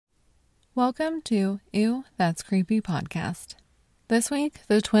Welcome to Ew, That's Creepy podcast. This week,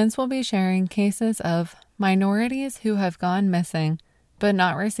 the twins will be sharing cases of minorities who have gone missing but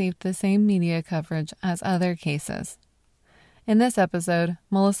not received the same media coverage as other cases. In this episode,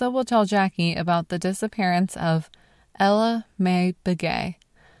 Melissa will tell Jackie about the disappearance of Ella Mae Begay,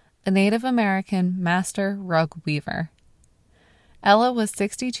 a Native American master rug weaver. Ella was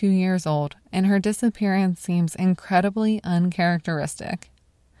 62 years old, and her disappearance seems incredibly uncharacteristic.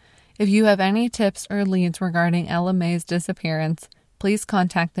 If you have any tips or leads regarding Ella Mae's disappearance, please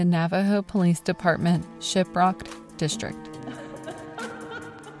contact the Navajo Police Department, Shiprock District.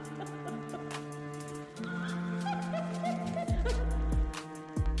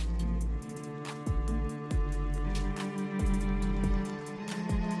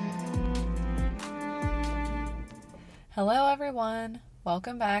 Hello everyone,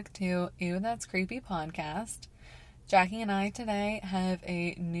 welcome back to Ew, That's Creepy podcast. Jackie and I today have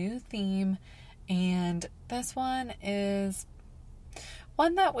a new theme, and this one is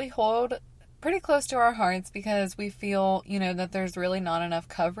one that we hold pretty close to our hearts because we feel, that there's really not enough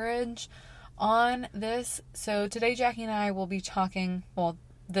coverage on this. So today Jackie and I will be talking,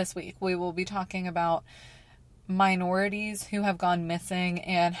 this week we will be talking about minorities who have gone missing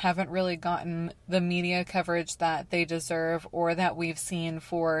and haven't really gotten the media coverage that they deserve or that we've seen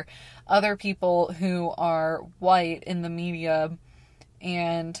for other people who are white in the media.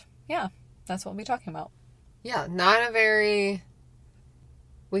 And yeah, that's what we'll be talking about. Yeah,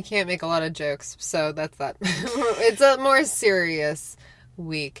 we can't make a lot of jokes, so that's that. It's a more serious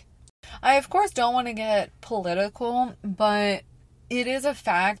week. I, of course, don't want to get political, but it is a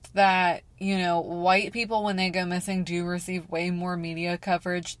fact that, white people, when they go missing, do receive way more media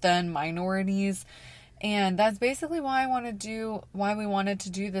coverage than minorities. And that's basically why we wanted to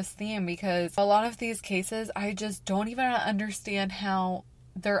do this theme, because a lot of these cases, I just don't even understand how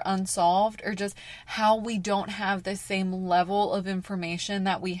they're unsolved, or just how we don't have the same level of information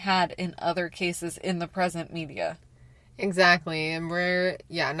that we had in other cases in the present media. Exactly. And we're,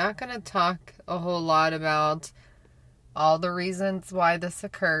 not going to talk a whole lot about all the reasons why this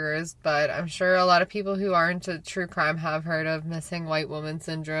occurs, but I'm sure a lot of people who are into true crime have heard of missing white woman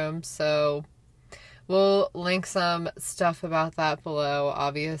syndrome, so we'll link some stuff about that below.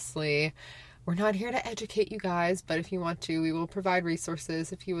 Obviously, we're not here to educate you guys, but if you want to, we will provide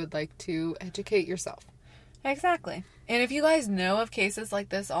resources if you would like to educate yourself. Exactly. And if you guys know of cases like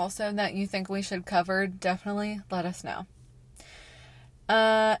this also that you think we should cover, definitely let us know.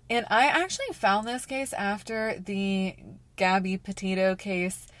 And I actually found this case after the Gabby Petito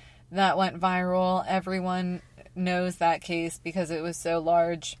case that went viral. Everyone knows that case because it was so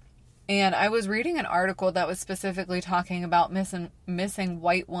large. And I was reading an article that was specifically talking about missing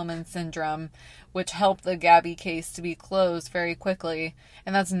white woman syndrome, which helped the Gabby case to be closed very quickly.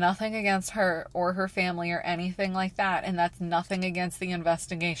 And that's nothing against her or her family or anything like that. And that's nothing against the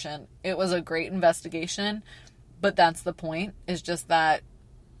investigation. It was a great investigation. But that's the point, is just that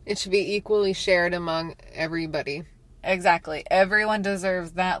it should be equally shared among everybody. Exactly. Everyone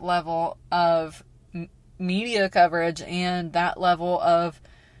deserves that level of media coverage and that level of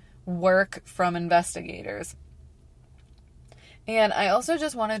work from investigators. And I also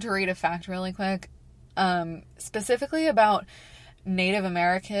just wanted to read a fact really quick, specifically about Native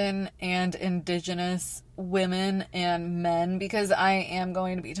American and Indigenous women and men, because I am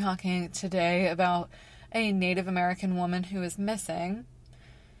going to be talking today about a Native American woman who is missing.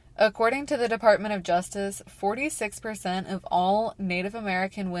 According to the Department of Justice, 46% of all Native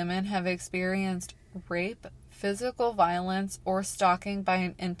American women have experienced rape, physical violence, or stalking by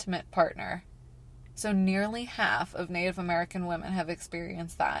an intimate partner. So nearly half of Native American women have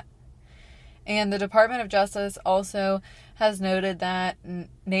experienced that. And the Department of Justice also has noted that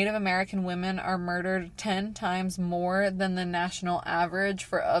Native American women are murdered 10 times more than the national average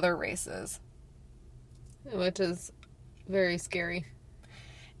for other races. Which is very scary.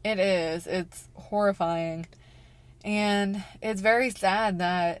 It is. It's horrifying. And it's very sad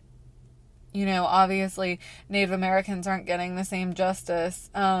that, obviously Native Americans aren't getting the same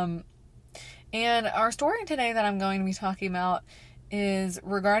justice. And our story today that I'm going to be talking about is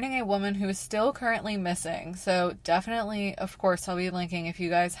regarding a woman who is still currently missing. So definitely, of course, I'll be linking if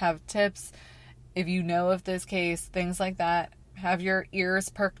you guys have tips, if you know of this case, things like that. Have your ears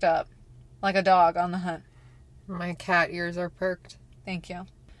perked up like a dog on the hunt. My cat ears are perked. Thank you.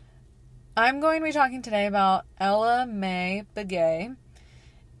 I'm going to be talking today about Ella Mae Begay.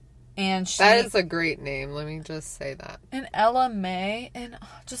 And that is a great name, let me just say that. And Ella Mae, and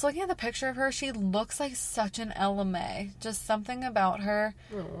just looking at the picture of her, she looks like such an Ella Mae. Just something about her.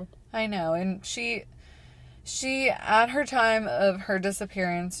 Oh. I know, and She, at her time of her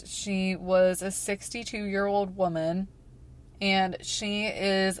disappearance, she was a 62-year-old woman, and she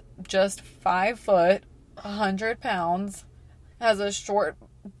is just 5 foot, 100 pounds, has a short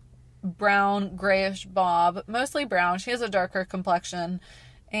brown, grayish bob, mostly brown. She has a darker complexion,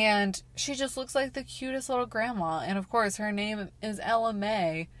 and she just looks like the cutest little grandma. And of course, her name is Ella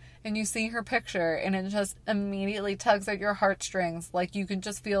May, and you see her picture, and it just immediately tugs at your heartstrings. Like, you can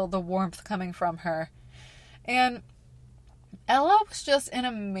just feel the warmth coming from her. And Ella was just an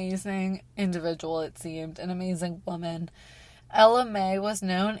amazing individual, it seemed, an amazing woman. Ella May was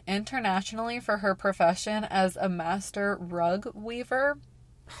known internationally for her profession as a master rug weaver.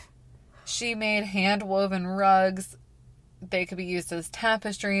 She made hand-woven rugs. They could be used as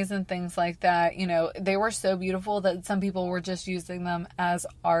tapestries and things like that. You know, they were so beautiful that some people were just using them as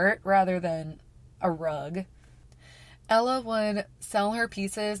art rather than a rug. Ella would sell her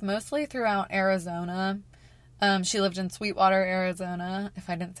pieces mostly throughout Arizona. She lived in Sweetwater, Arizona, if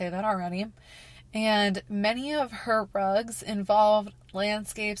I didn't say that already. And many of her rugs involved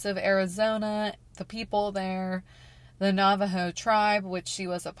landscapes of Arizona, the people there, the Navajo tribe, which she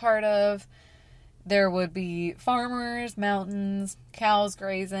was a part of. There would be farmers, mountains, cows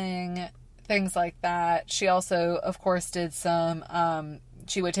grazing, things like that. She also, of course, did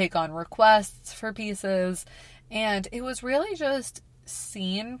she would take on requests for pieces. And it was really just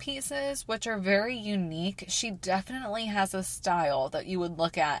scene pieces, which are very unique. She definitely has a style that you would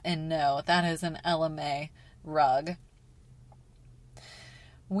look at and know that is an Ella May rug.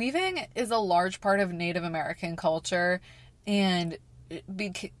 Weaving is a large part of Native American culture, and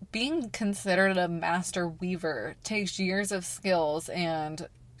being considered a master weaver takes years of skills and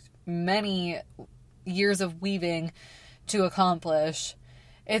many years of weaving to accomplish.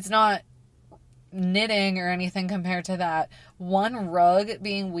 It's not knitting or anything compared to that. One rug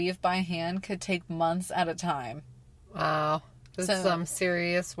being weaved by hand could take months at a time. Wow. This is some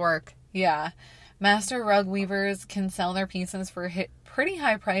serious work. Yeah. Master rug weavers can sell their pieces for pretty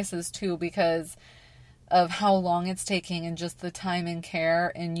high prices too, because of how long it's taking and just the time and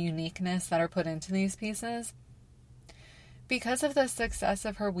care and uniqueness that are put into these pieces. Because of the success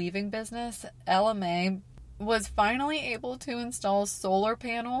of her weaving business, Ella May was finally able to install solar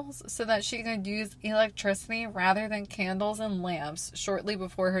panels so that she could use electricity rather than candles and lamps shortly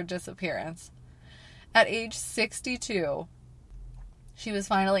before her disappearance. At age 62, she was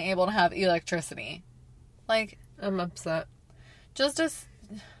finally able to have electricity. Like, I'm upset. Just as...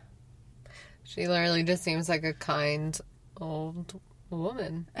 She literally just seems like a kind old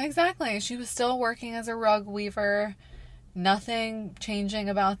woman. Exactly. She was still working as a rug weaver. Nothing changing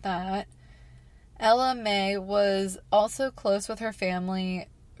about that. Ella May was also close with her family,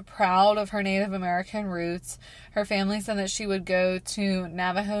 proud of her Native American roots. Her family said that she would go to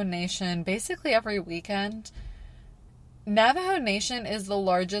Navajo Nation basically every weekend. Navajo Nation is the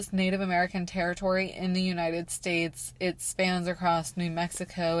largest Native American territory in the United States. It spans across New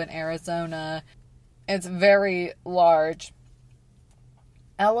Mexico and Arizona. It's very large.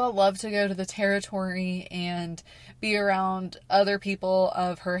 Ella loved to go to the territory and be around other people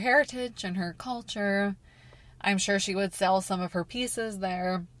of her heritage and her culture. I'm sure she would sell some of her pieces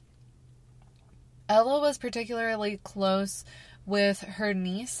there. Ella was particularly close with her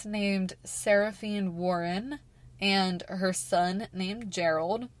niece named Seraphine Warren and her son named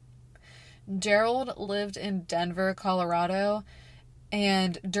Gerald. Gerald lived in Denver, Colorado,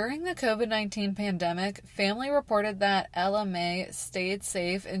 and during the COVID-19 pandemic, family reported that Ella May stayed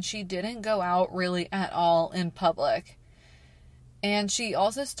safe and she didn't go out really at all in public. And she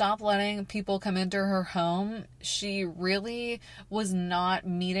also stopped letting people come into her home. She really was not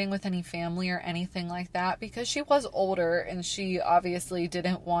meeting with any family or anything like that because she was older and she obviously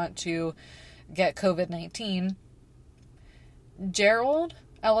didn't want to get COVID-19. Gerald,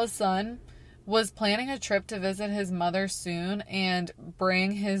 Ella's son, was planning a trip to visit his mother soon and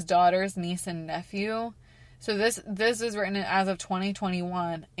bring his daughter's niece and nephew. So this is written as of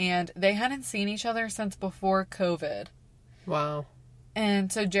 2021, and they hadn't seen each other since before COVID. Wow.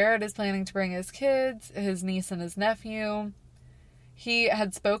 And so Jared is planning to bring his kids, his niece and his nephew. He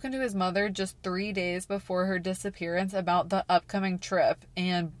had spoken to his mother just 3 days before her disappearance about the upcoming trip,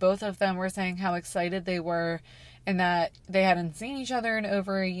 and both of them were saying how excited they were and that they hadn't seen each other in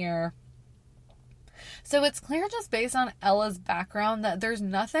over a year. So it's clear just based on Ella's background that there's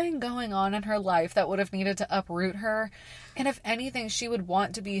nothing going on in her life that would have needed to uproot her. And if anything, she would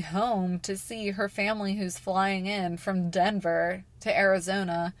want to be home to see her family who's flying in from Denver to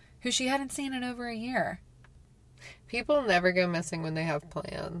Arizona, who she hadn't seen in over a year. People never go missing when they have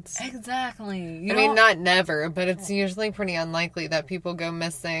plans. Exactly. I mean, not never, but it's usually pretty unlikely that people go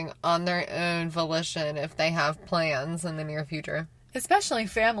missing on their own volition if they have plans in the near future. Especially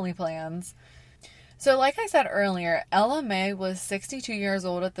family plans. So like I said earlier, Ella May was 62 years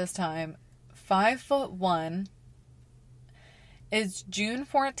old at this time, 5'1". It's June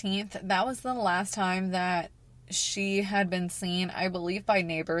 14th. That was the last time that she had been seen, I believe, by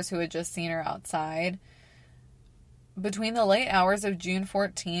neighbors who had just seen her outside. Between the late hours of June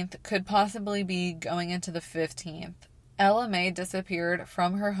 14th could possibly be going into the 15th. Ella May disappeared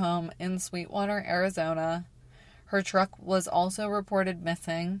from her home in Sweetwater, Arizona. Her truck was also reported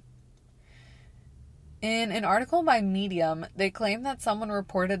missing. In an article by Medium, they claimed that someone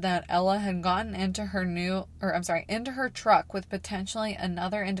reported that Ella had gotten into her truck with potentially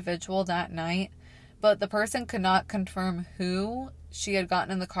another individual that night, but the person could not confirm who she had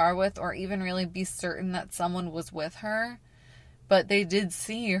gotten in the car with or even really be certain that someone was with her. But they did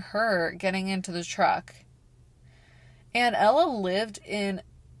see her getting into the truck. And Ella lived in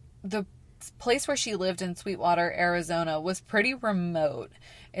the place where she lived in Sweetwater, Arizona, was pretty remote.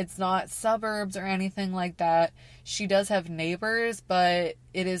 It's not suburbs or anything like that. She does have neighbors, but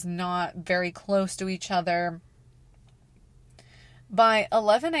it is not very close to each other. By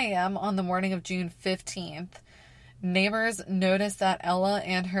 11 a.m. on the morning of June 15th, neighbors noticed that Ella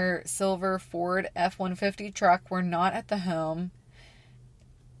and her silver Ford F-150 truck were not at the home.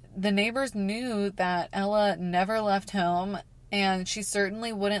 The neighbors knew that Ella never left home, and she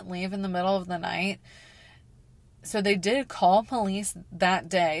certainly wouldn't leave in the middle of the night. So they did call police that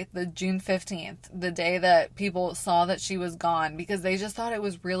day, the June 15th, the day that people saw that she was gone, because they just thought it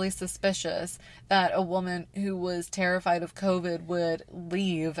was really suspicious that a woman who was terrified of COVID would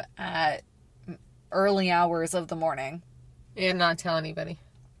leave at early hours of the morning. And not tell anybody.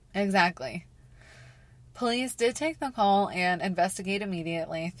 Exactly. Police did take the call and investigate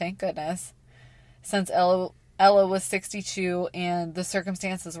immediately, thank goodness, since Ella was 62 and the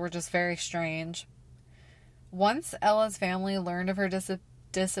circumstances were just very strange. Once Ella's family learned of her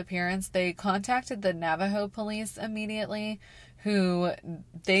disappearance, they contacted the Navajo police immediately, who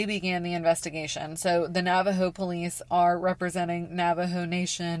they began the investigation. So the Navajo police are representing Navajo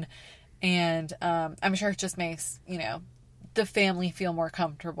Nation, and I'm sure it just makes, the family feel more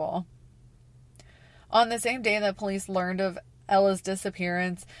comfortable. On the same day that police learned of Ella's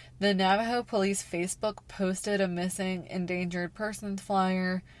disappearance, the Navajo police Facebook posted a missing endangered persons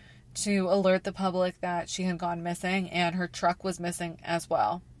flyer to alert the public that she had gone missing and her truck was missing as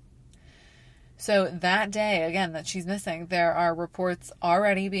well. So that day, again, that she's missing, there are reports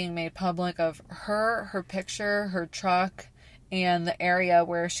already being made public of her picture, her truck, and the area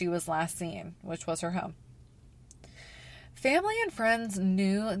where she was last seen, which was her home. Family and friends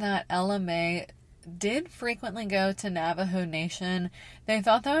knew that Ella May did frequently go to Navajo Nation. They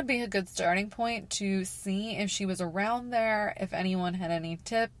thought that would be a good starting point to see if she was around there, if anyone had any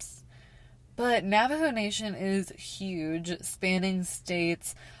tips. But Navajo Nation is huge, spanning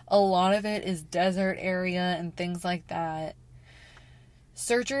states. A lot of it is desert area and things like that.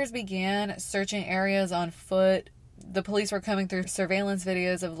 Searchers began searching areas on foot. The police were coming through surveillance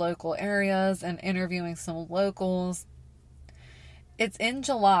videos of local areas and interviewing some locals. It's in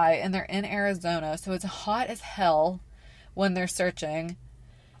July and they're in Arizona, so it's hot as hell when they're searching.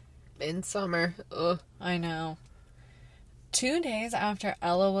 In summer. Ugh. I know. 2 days after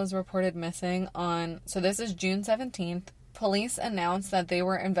Ella was reported missing so this is June 17th, police announced that they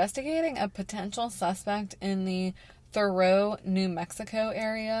were investigating a potential suspect in the Thoreau, New Mexico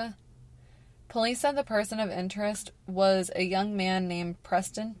area. Police said the person of interest was a young man named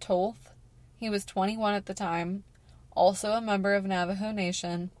Preston Tolth. He was 21 at the time, also a member of Navajo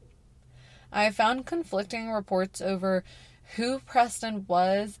Nation. I found conflicting reports over who Preston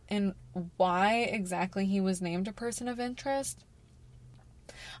was and why exactly he was named a person of interest.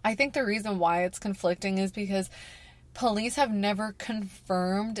 I think the reason why it's conflicting is because police have never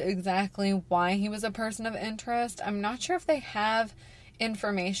confirmed exactly why he was a person of interest. I'm not sure if they have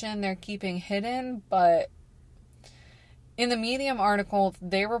information they're keeping hidden, but in the Medium article,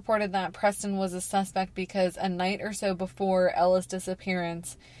 they reported that Preston was a suspect because a night or so before Ella's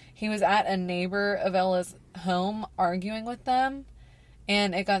disappearance, he was at a neighbor of Ella's home arguing with them,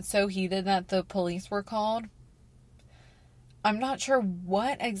 and it got so heated that the police were called. I'm not sure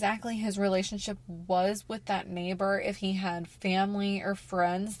what exactly his relationship was with that neighbor, if he had family or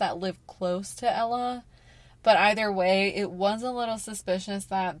friends that lived close to Ella, but either way, it was a little suspicious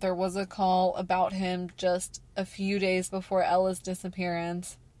that there was a call about him just a few days before Ella's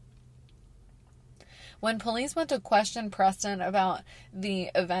disappearance. When police went to question Preston about the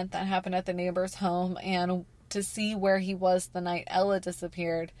event that happened at the neighbor's home and to see where he was the night Ella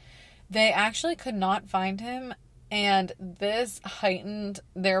disappeared. They actually could not find him, and this heightened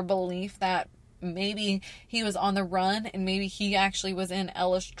their belief that maybe he was on the run and maybe he actually was in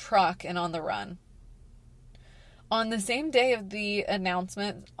Ella's truck and on the run. On the same day of the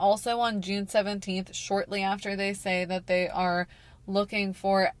announcement, also on June 17th, shortly after they say that they are looking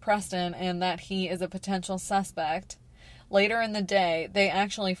for Preston and that he is a potential suspect, later in the day, they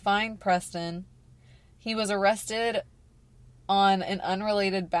actually find Preston. He was arrested on an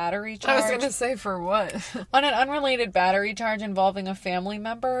unrelated battery charge. I was going to say, for what? On an unrelated battery charge involving a family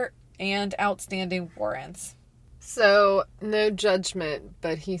member and outstanding warrants. So, no judgment,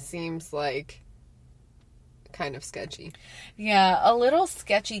 but he seems like kind of sketchy. Yeah, a little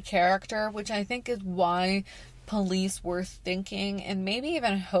sketchy character, which I think is why police were thinking and maybe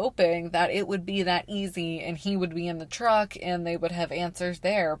even hoping that it would be that easy and he would be in the truck and they would have answers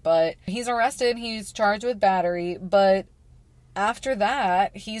there. But he's arrested, he's charged with battery, but after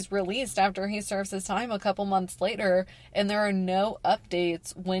that, he's released after he serves his time a couple months later, and there are no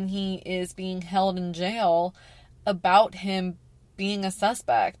updates when he is being held in jail about him being a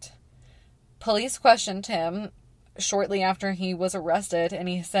suspect. Police questioned him shortly after he was arrested, and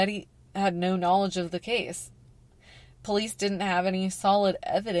he said he had no knowledge of the case. Police didn't have any solid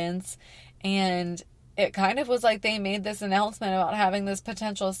evidence, and it kind of was like they made this announcement about having this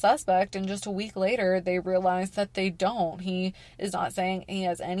potential suspect, and just a week later, they realized that they don't. He is not saying he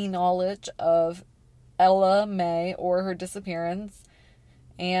has any knowledge of Ella May or her disappearance.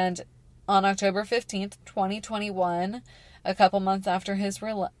 And on October 15th, 2021, a couple months after his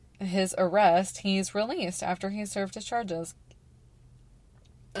arrest, he's released after he served his charges.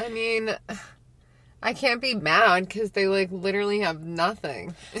 I mean, I can't be mad because they, literally have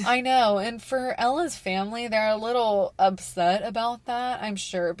nothing. I know, and for Ella's family, they're a little upset about that, I'm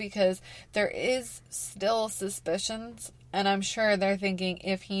sure, because there is still suspicions, and I'm sure they're thinking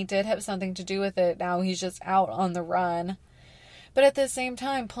if he did have something to do with it, now he's just out on the run. But at the same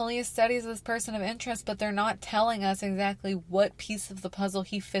time, police studies this person of interest, but they're not telling us exactly what piece of the puzzle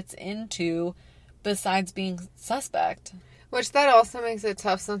he fits into besides being suspect. Which that also makes it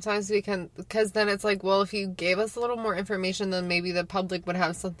tough sometimes because then it's like, well, if you gave us a little more information, then maybe the public would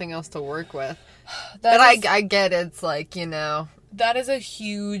have something else to work with. I get it. It's like, that is a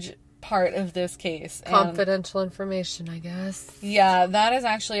huge part of this case. Confidential information, I guess. Yeah, that is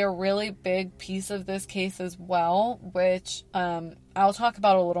actually a really big piece of this case as well, which I'll talk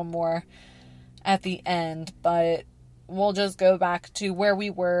about a little more at the end, but we'll just go back to where we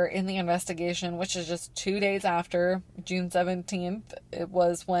were in the investigation, which is just 2 days after June 17th. It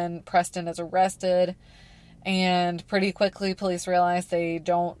was when Preston is arrested, and pretty quickly police realize they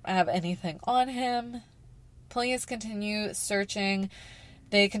don't have anything on him. Police continue searching.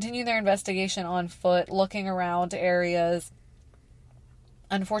 They continue their investigation on foot, looking around areas.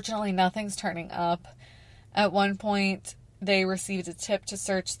 Unfortunately, nothing's turning up. At one point, they received a tip to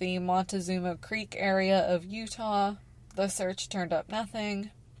search the Montezuma Creek area of Utah. The search turned up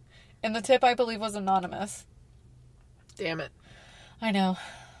nothing. And the tip, I believe, was anonymous. Damn it. I know.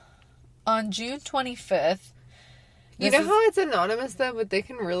 On June 25th... You know how it's anonymous, though? But they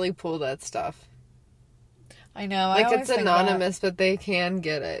can really pull that stuff. I know. It's anonymous, but they can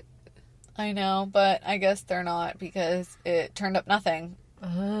get it. I know, but I guess they're not because it turned up nothing.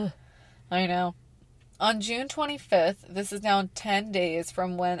 I know. On June 25th, this is now 10 days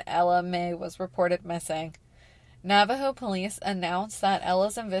from when Ella May was reported missing, Navajo police announced that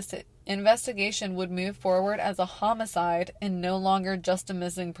Ella's investigation would move forward as a homicide and no longer just a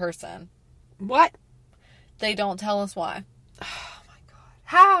missing person. What? They don't tell us why. Oh my god.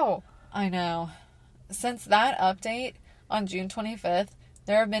 How? I know. Since that update on June 25th,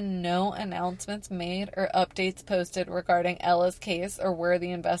 there have been no announcements made or updates posted regarding Ella's case or where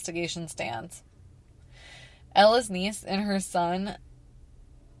the investigation stands. Ella's niece and her son,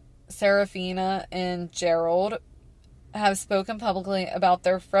 Serafina and Gerald, have spoken publicly about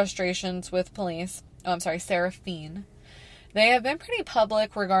their frustrations with police. Oh, I'm sorry, Seraphine. They have been pretty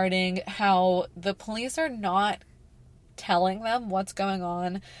public regarding how the police are not telling them what's going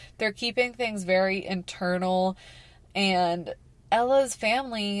on. They're keeping things very internal, and Ella's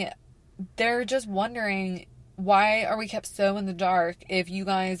family, they're just wondering, why are we kept so in the dark? If you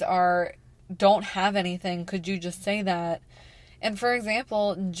guys don't have anything, could you just say that? And for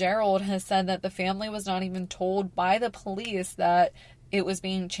example, Gerald has said that the family was not even told by the police that it was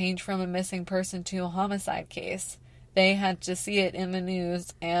being changed from a missing person to a homicide case. They had to see it in the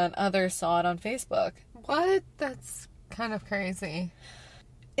news, and others saw it on Facebook. What? That's kind of crazy.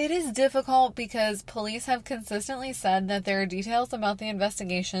 It is difficult because police have consistently said that there are details about the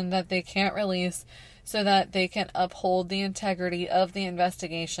investigation that they can't release so that they can uphold the integrity of the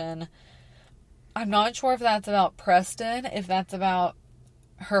investigation. I'm not sure if that's about Preston, if that's about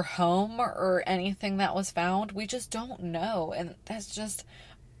her home or anything that was found. We just don't know. And that's just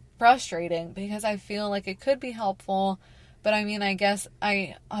frustrating because I feel like it could be helpful. But I mean, I guess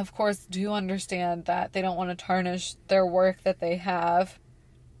I, of course, do understand that they don't want to tarnish their work that they have.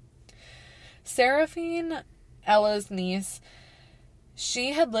 Seraphine, Ella's niece,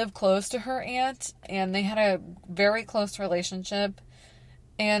 she had lived close to her aunt, and they had a very close relationship.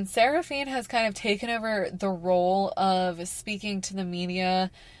 And Seraphine has kind of taken over the role of speaking to the media.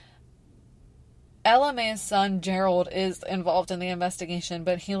 Ella Mae's son, Gerald, is involved in the investigation,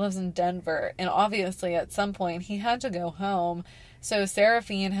 but he lives in Denver. And obviously, at some point, he had to go home. So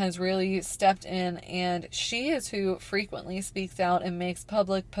Seraphine has really stepped in, and she is who frequently speaks out and makes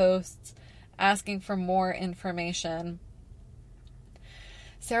public posts asking for more information.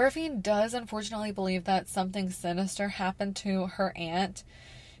 Seraphine does unfortunately believe that something sinister happened to her aunt.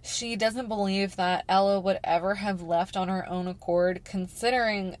 She doesn't believe that Ella would ever have left on her own accord,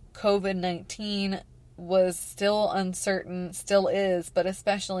 considering COVID-19 was still uncertain, still is, but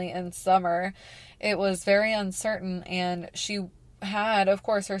especially in summer. It was very uncertain, and she had, of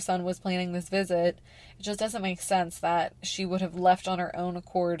course, her son was planning this visit. It just doesn't make sense that she would have left on her own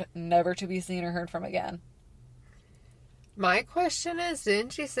accord, never to be seen or heard from again. My question is,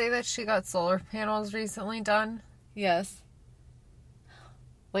 didn't she say that she got solar panels recently done? Yes.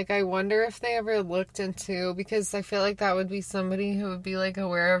 Like, I wonder if they ever looked into, because I feel like that would be somebody who would be, like,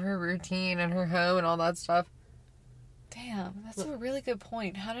 aware of her routine and her home and all that stuff. Damn, that's a really good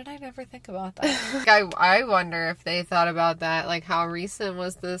point. How did I never think about that? I wonder if they thought about that. Like, how recent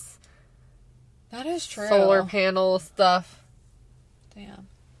was this? That is true. Solar panel stuff. Damn.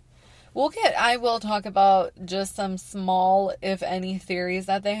 I will talk about just some small, if any, theories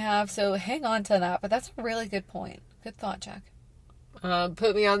that they have, so hang on to that. But that's a really good point. Good thought, Jack.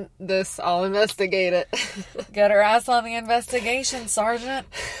 Put me on this. I'll investigate it. Get her ass on the investigation, Sergeant.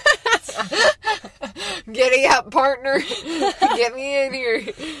 Giddy up, partner. Get me in here.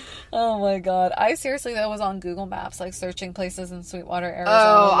 Oh my god. I seriously, though, was on Google Maps, like, searching places in Sweetwater, Arizona.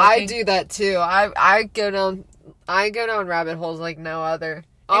 Oh, I do that, too. I go down rabbit holes like no other.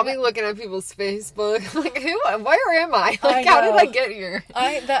 I'll be looking at people's Facebook, like, where am I? Like, how did I get here?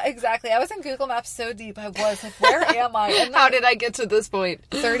 Exactly. I was in Google Maps so deep, I was like, where am I? And how did I get to this point?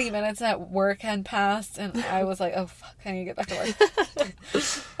 30 minutes at work had passed, and I was like, oh, fuck, I need to get back to work.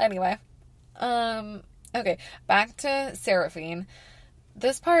 Anyway. Okay, back to Seraphine.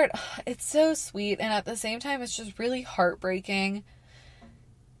 This part, it's so sweet, and at the same time, it's just really heartbreaking.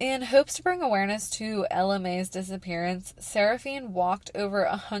 In hopes to bring awareness to Ella Mae's disappearance, Seraphine walked over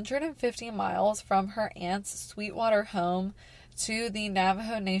 150 miles from her aunt's Sweetwater home to the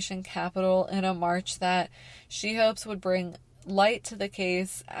Navajo Nation capital in a march that she hopes would bring light to the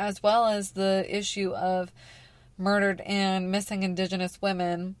case, as well as the issue of murdered and missing Indigenous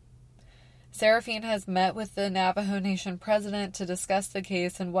women. Seraphine has met with the Navajo Nation president to discuss the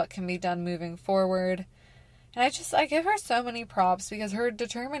case and what can be done moving forward. And I give her so many props because her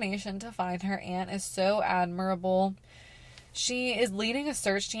determination to find her aunt is so admirable. She is leading a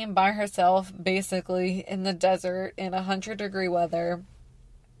search team by herself, basically, in the desert in 100-degree weather.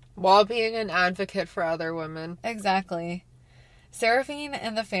 While being an advocate for other women. Exactly. Seraphine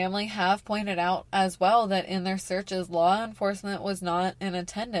and the family have pointed out as well that in their searches, law enforcement was not in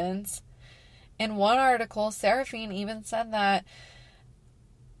attendance. In one article, Seraphine even said that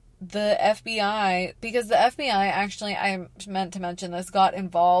the FBI, because the FBI actually, I meant to mention this, got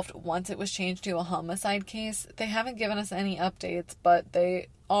involved once it was changed to a homicide case. They haven't given us any updates, but they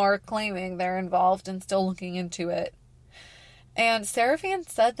are claiming they're involved and still looking into it. And Seraphine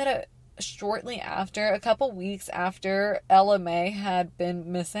said that shortly after, a couple weeks after Ella Mae had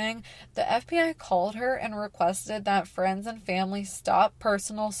been missing, the FBI called her and requested that friends and family stop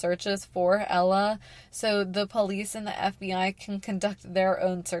personal searches for Ella so the police and the FBI can conduct their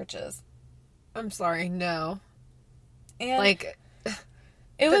own searches. I'm sorry, no. And like,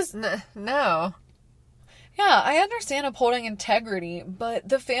 it was... No. Yeah, I understand upholding integrity, but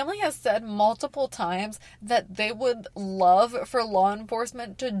the family has said multiple times that they would love for law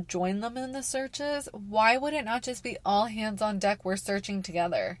enforcement to join them in the searches. Why would it not just be all hands on deck, we're searching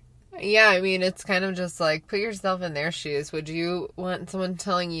together? Yeah, I mean, it's kind of just like, put yourself in their shoes. Would you want someone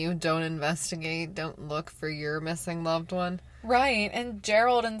telling you, don't investigate, don't look for your missing loved one? Right, and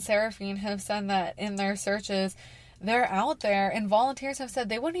Gerald and Seraphine have said that in their searches, they're out there, and volunteers have said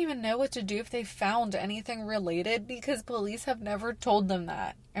they wouldn't even know what to do if they found anything related because police have never told them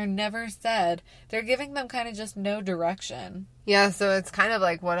that or never said. They're giving them kind of just no direction. Yeah, so it's kind of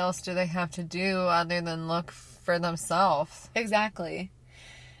like, what else do they have to do other than look for themselves? Exactly.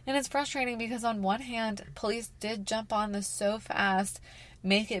 And it's frustrating because on one hand, police did jump on this so fast,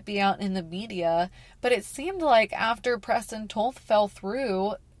 make it be out in the media, but it seemed like after Preston Toth fell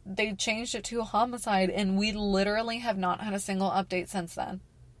through, they changed it to a homicide, and we literally have not had a single update since then.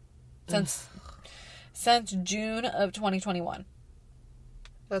 Since June of 2021.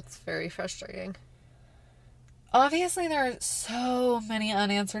 That's very frustrating. Obviously, there are so many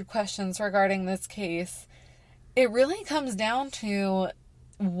unanswered questions regarding this case. It really comes down to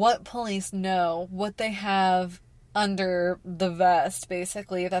what police know, what they have under the vest,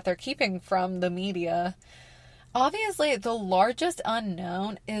 basically, that they're keeping from the media. Obviously, the largest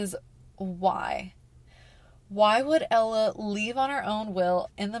unknown is why. Why would Ella leave on her own will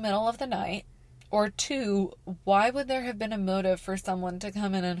in the middle of the night? Or two, why would there have been a motive for someone to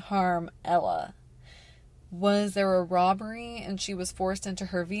come in and harm Ella? Was there a robbery and she was forced into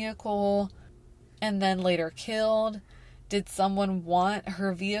her vehicle and then later killed? Did someone want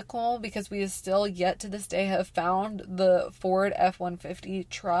her vehicle? Because we still yet to this day have found the Ford F-150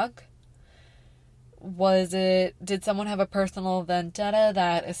 truck. Did someone have a personal vendetta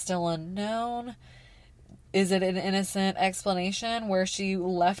that is still unknown? Is it an innocent explanation where she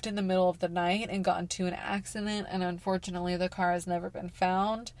left in the middle of the night and got into an accident and unfortunately the car has never been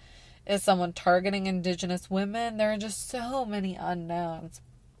found? Is someone targeting Indigenous women? There are just so many unknowns.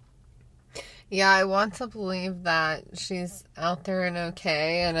 Yeah, I want to believe that she's out there and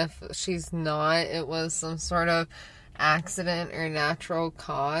okay, and if she's not, it was some sort of accident or natural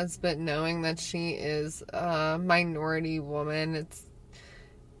cause, but knowing that she is a minority woman,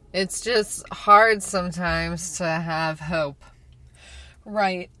 it's just hard sometimes to have hope.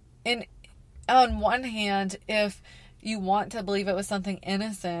 Right. And on one hand, if you want to believe it was something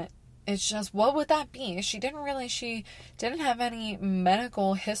innocent, it's just, what would that be? She didn't have any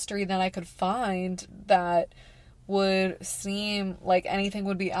medical history that I could find that would seem like anything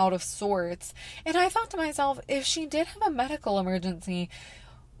would be out of sorts. And I thought to myself, if she did have a medical emergency,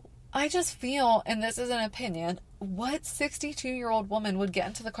 I just feel, and this is an opinion, what 62-year-old woman would get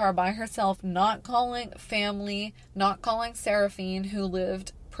into the car by herself, not calling family, not calling Seraphine, who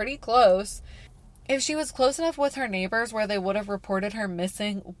lived pretty close? If she was close enough with her neighbors where they would have reported her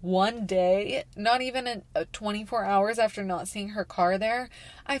missing one day, not even in 24 hours after not seeing her car there,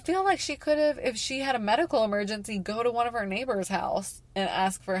 I feel like she could have, if she had a medical emergency, go to one of her neighbors' house and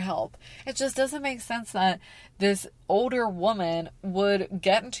ask for help. It just doesn't make sense that this older woman would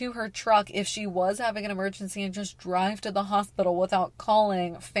get into her truck if she was having an emergency and just drive to the hospital without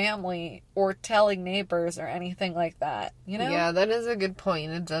calling family or telling neighbors or anything like that, you know? Yeah, that is a good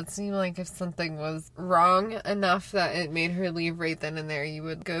point. It does seem like if something was wrong enough that it made her leave right then and there, you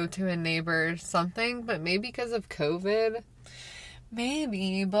would go to a neighbor or something, but maybe because of COVID?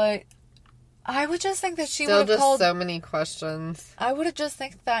 Maybe, but I would just think that she would have called... so many questions. I would have just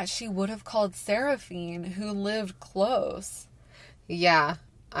think that she would have called Seraphine, who lived close. Yeah,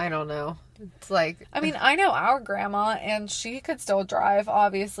 I don't know. It's like... I mean, I know our grandma, and she could still drive,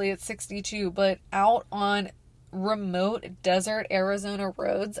 obviously, at 62, but out on remote desert Arizona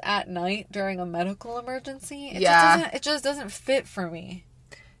roads at night during a medical emergency, it just doesn't fit for me.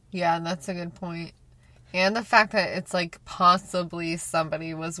 Yeah, that's a good point. And the fact that it's like possibly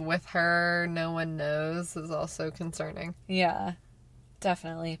somebody was with her, no one knows, is also concerning. Yeah,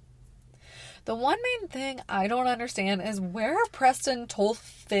 definitely. The one main thing I don't understand is where Preston Toth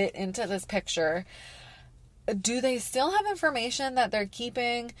fit into this picture. Do they still have information that they're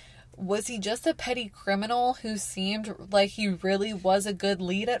keeping? Was he just a petty criminal who seemed like he really was a good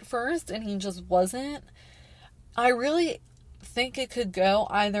lead at first and he just wasn't? I really think it could go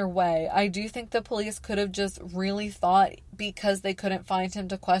either way. I do think the police could have just really thought, because they couldn't find him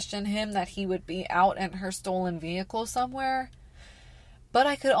to question him, that he would be out in her stolen vehicle somewhere. But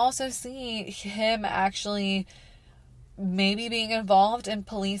I could also see him actually maybe being involved in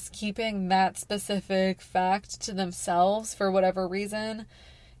police keeping that specific fact to themselves for whatever reason.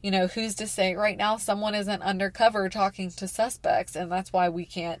 You know, who's to say right now someone isn't undercover talking to suspects and that's why we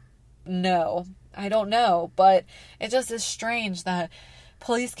can't know. I don't know, but it just is strange that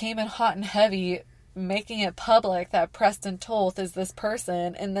police came in hot and heavy, making it public that Preston Toth is this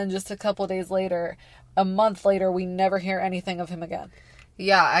person, and then just a couple days later, a month later, we never hear anything of him again.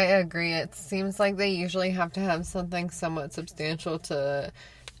 Yeah, I agree. It seems like they usually have to have something somewhat substantial to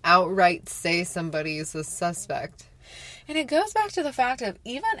outright say somebody is a suspect. And it goes back to the fact of,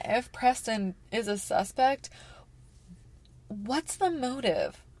 even if Preston is a suspect, what's the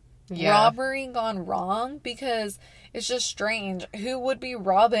motive? Yeah. Robbery gone wrong? Because it's just strange. Who would be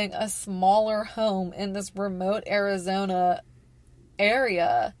robbing a smaller home in this remote Arizona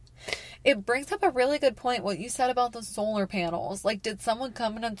area? It brings up a really good point, what you said about the solar panels. Like, did someone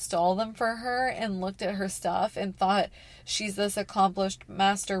come and install them for her and looked at her stuff and thought she's this accomplished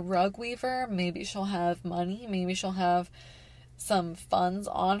master rug weaver? Maybe she'll have money. Maybe she'll have some funds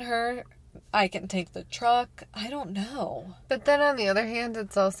on her. I can take the truck. I don't know. But then on the other hand,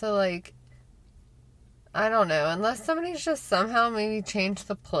 it's also like, I don't know, unless somebody's just somehow maybe changed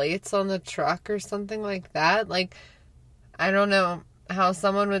the plates on the truck or something like that. Like, I don't know how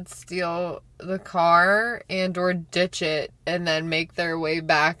someone would steal the car and or ditch it and then make their way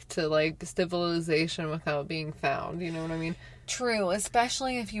back to, like, civilization without being found. You know what I mean? True,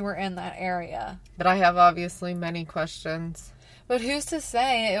 especially if you were in that area. But I have obviously many questions. But who's to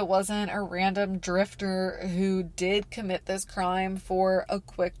say it wasn't a random drifter who did commit this crime for a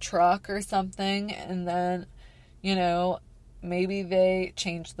quick truck or something, and then, you know, maybe they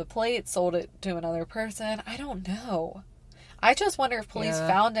changed the plate, sold it to another person. I don't know. I just wonder if police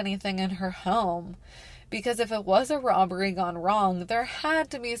found anything in her home. Because if it was a robbery gone wrong, there had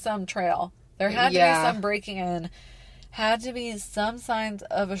to be some trail. There had to be some breaking in. Had to be some signs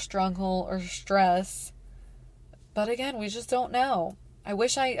of a struggle or stress. But again, we just don't know. I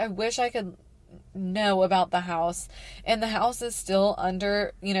wish I could know about the house. And the house is still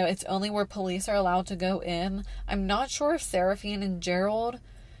under, you know, it's only where police are allowed to go in. I'm not sure if Seraphine and Gerald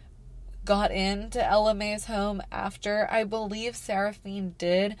got into Ella Mae's home after. I believe Seraphine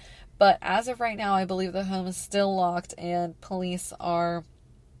did, but as of right now, I believe the home is still locked and police are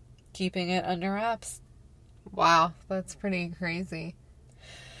keeping it under wraps. Wow, that's pretty crazy.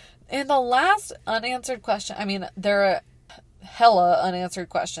 And the last unanswered question, I mean, there are hella unanswered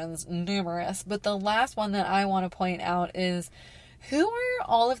questions, numerous, but the last one that I want to point out is, who are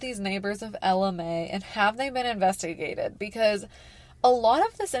all of these neighbors of Ella Mae and have they been investigated? Because a lot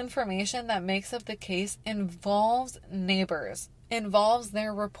of this information that makes up the case involves neighbors, involves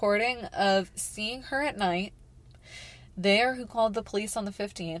their reporting of seeing her at night. They are who called the police on the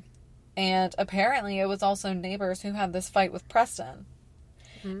 15th. And apparently it was also neighbors who had this fight with Preston.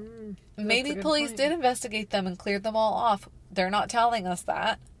 Maybe police did investigate them and cleared them all off. They're not telling us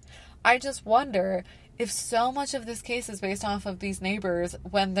that. I just wonder if so much of this case is based off of these neighbors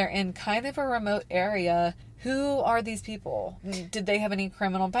when they're in kind of a remote area. Who are these people? Did they have any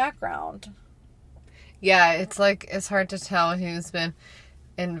criminal background? Yeah, it's like, it's hard to tell who's been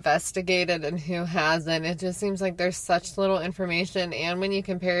investigated and who hasn't. It just seems like there's such little information. And when you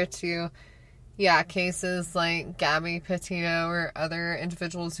compare it to, cases like Gabby Petito or other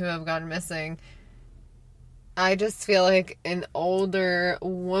individuals who have gone missing, I just feel like an older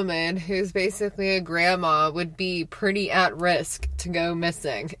woman who's basically a grandma would be pretty at risk to go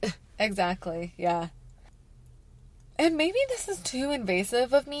missing. Exactly, yeah. And maybe this is too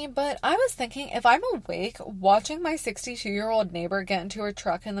invasive of me, but I was thinking, if I'm awake watching my 62-year-old neighbor get into her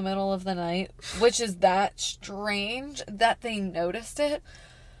truck in the middle of the night, which is that strange that they noticed it,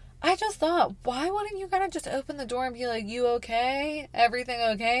 I just thought, why wouldn't you kind of just open the door and be like, you okay? Everything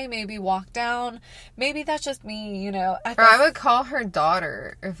okay? Maybe walk down? Maybe that's just me, you know. I would call her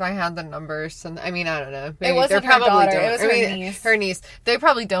daughter if I had the numbers. And I mean, I don't know. Maybe it wasn't her daughter. It was her niece. Her niece. They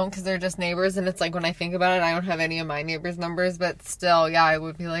probably don't because they're just neighbors. And it's like, when I think about it, I don't have any of my neighbors' numbers. But still, I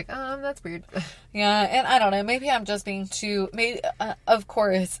would be like, that's weird. Yeah, and I don't know. Maybe I'm just being too... Maybe, of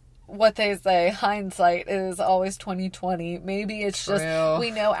course... What they say, hindsight is always 20/20. Maybe it's True. Just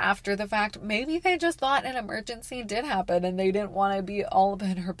we know after the fact. Maybe they just thought an emergency did happen and they didn't want to be all up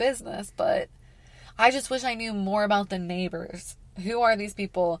in her business. But I just wish I knew more about the neighbors. Who are these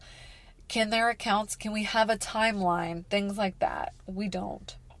people? Can their accounts, can we have a timeline? Things like that. We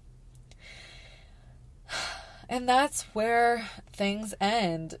don't. And that's where things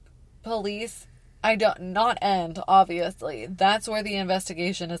end. Police... not end, obviously. That's where the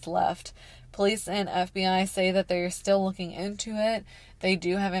investigation is left. Police and FBI say that they're still looking into it. They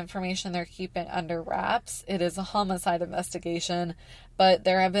do have information they're keeping under wraps. It is a homicide investigation, but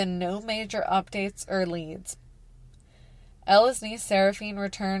there have been no major updates or leads. Ella's niece, Seraphine,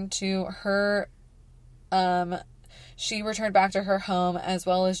 returned to her, she returned back to her home, as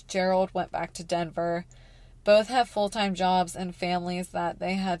well as Gerald went back to Denver. Both have full-time jobs and families that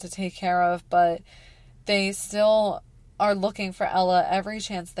they had to take care of, but they still are looking for Ella every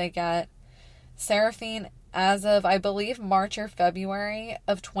chance they get. Seraphine, as of, I believe, March or February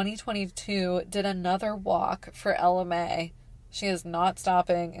of 2022, did another walk for Ella Mae. She is not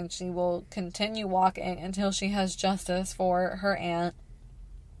stopping, and she will continue walking until she has justice for her aunt.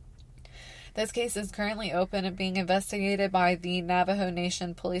 This case is currently open and being investigated by the Navajo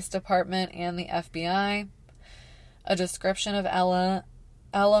Nation Police Department and the FBI. A description of Ella.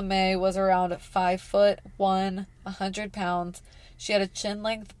 Ella May was around 5'1", 100 pounds. She had a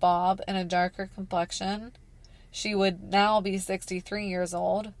chin-length bob and a darker complexion. She would now be 63 years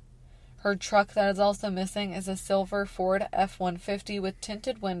old. Her truck that is also missing is a silver Ford F-150 with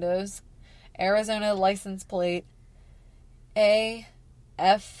tinted windows, Arizona license plate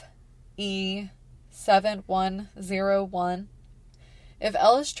AFE7101. If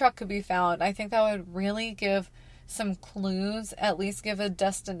Ella's truck could be found, I think that would really give some clues, at least give a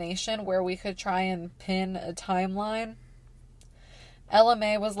destination where we could try and pin a timeline. Ella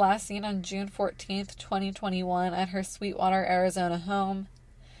May was last seen on June 14th, 2021 at her Sweetwater, Arizona home.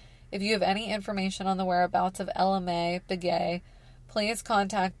 If you have any information on the whereabouts of Ella May Begay, please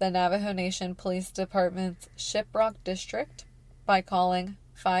contact the Navajo Nation Police Department's Shiprock District by calling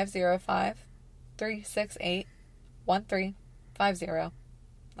 505-368-1350.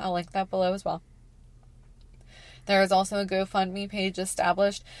 I'll link that below as well. There is also a GoFundMe page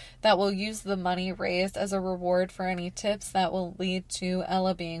established that will use the money raised as a reward for any tips that will lead to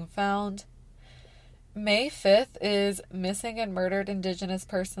Ella being found. May 5th is Missing and Murdered Indigenous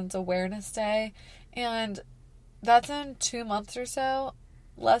Persons Awareness Day, and that's in 2 months or so,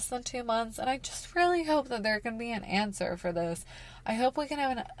 less than 2 months, and I just really hope that there can be an answer for this. I hope we can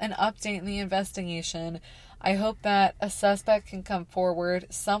have an update in the investigation. I hope that a suspect can come forward,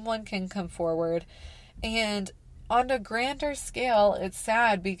 someone can come forward, and on a grander scale, it's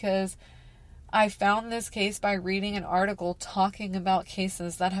sad because I found this case by reading an article talking about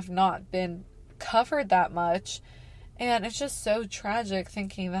cases that have not been covered that much, and it's just so tragic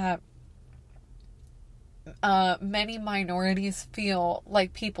thinking that many minorities feel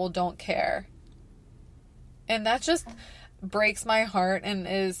like people don't care, and that just breaks my heart and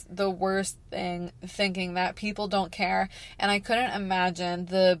is the worst thing, thinking that people don't care. And I couldn't imagine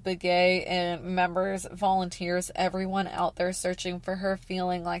the Begay and members, volunteers, everyone out there searching for her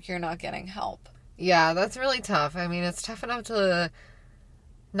feeling like you're not getting help. Yeah, that's really tough. I mean, it's tough enough to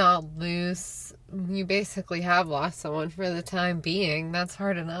not lose. You basically have lost someone for the time being. That's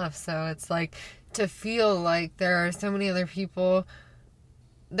hard enough. So it's like to feel like there are so many other people.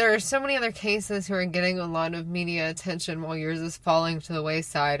 There are so many other cases who are getting a lot of media attention while yours is falling to the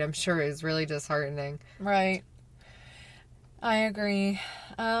wayside. I'm sure is really disheartening. Right. I agree.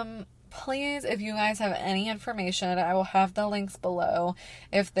 Please, if you guys have any information, I will have the links below.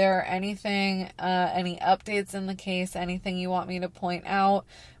 If there are any updates in the case, anything you want me to point out,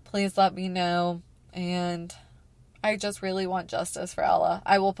 please let me know. And I just really want justice for Ella.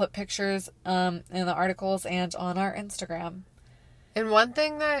 I will put pictures in the articles and on our Instagram. And one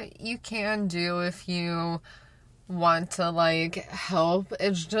thing that you can do if you want to, help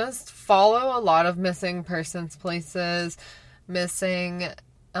is just follow a lot of missing persons places, missing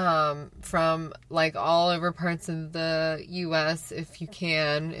from, all over parts of the U.S. if you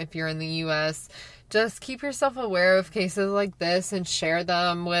can, if you're in the U.S. Just keep yourself aware of cases like this and share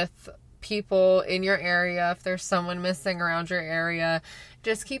them with people in your area. If there's someone missing around your area,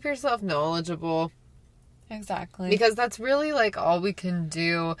 just keep yourself knowledgeable. Exactly. Because that's really all we can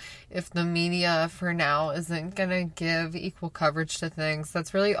do if the media for now isn't going to give equal coverage to things.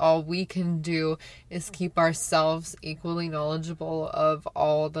 That's really all we can do is keep ourselves equally knowledgeable of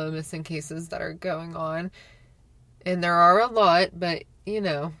all the missing cases that are going on. And there are a lot, but,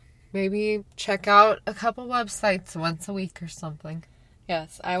 maybe check out a couple websites once a week or something.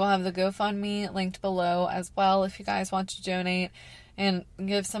 Yes, I will have the GoFundMe linked below as well if you guys want to donate and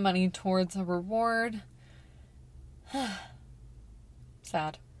give some money towards a reward.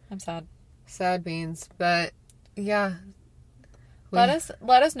 Sad. I'm sad. Sad beans, but yeah. Let us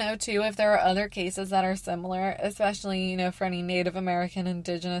know too if there are other cases that are similar, especially, for any Native American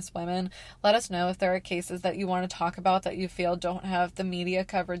Indigenous women. Let us know if there are cases that you want to talk about that you feel don't have the media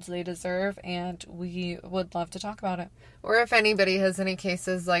coverage they deserve, and we would love to talk about it. Or if anybody has any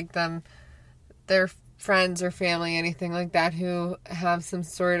cases like them, their friends or family, anything like that, who have some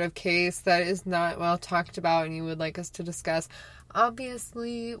sort of case that is not well talked about and you would like us to discuss,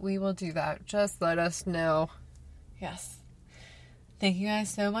 obviously we will do that. Just let us know. Yes. Thank you guys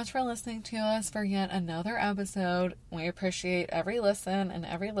so much for listening to us for yet another episode. We appreciate every listen and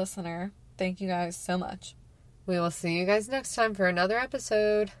every listener. Thank you guys so much. We will see you guys next time for another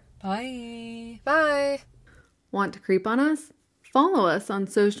episode. Bye. Bye. Want to creep on us? Follow us on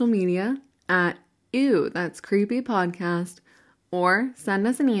social media at Ew, That's Creepy Podcast, or send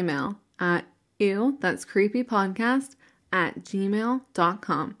us an email at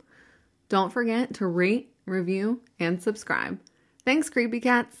ewthat'screepypodcast@gmail.com. Don't forget to rate, review, and subscribe. Thanks, creepy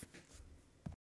cats.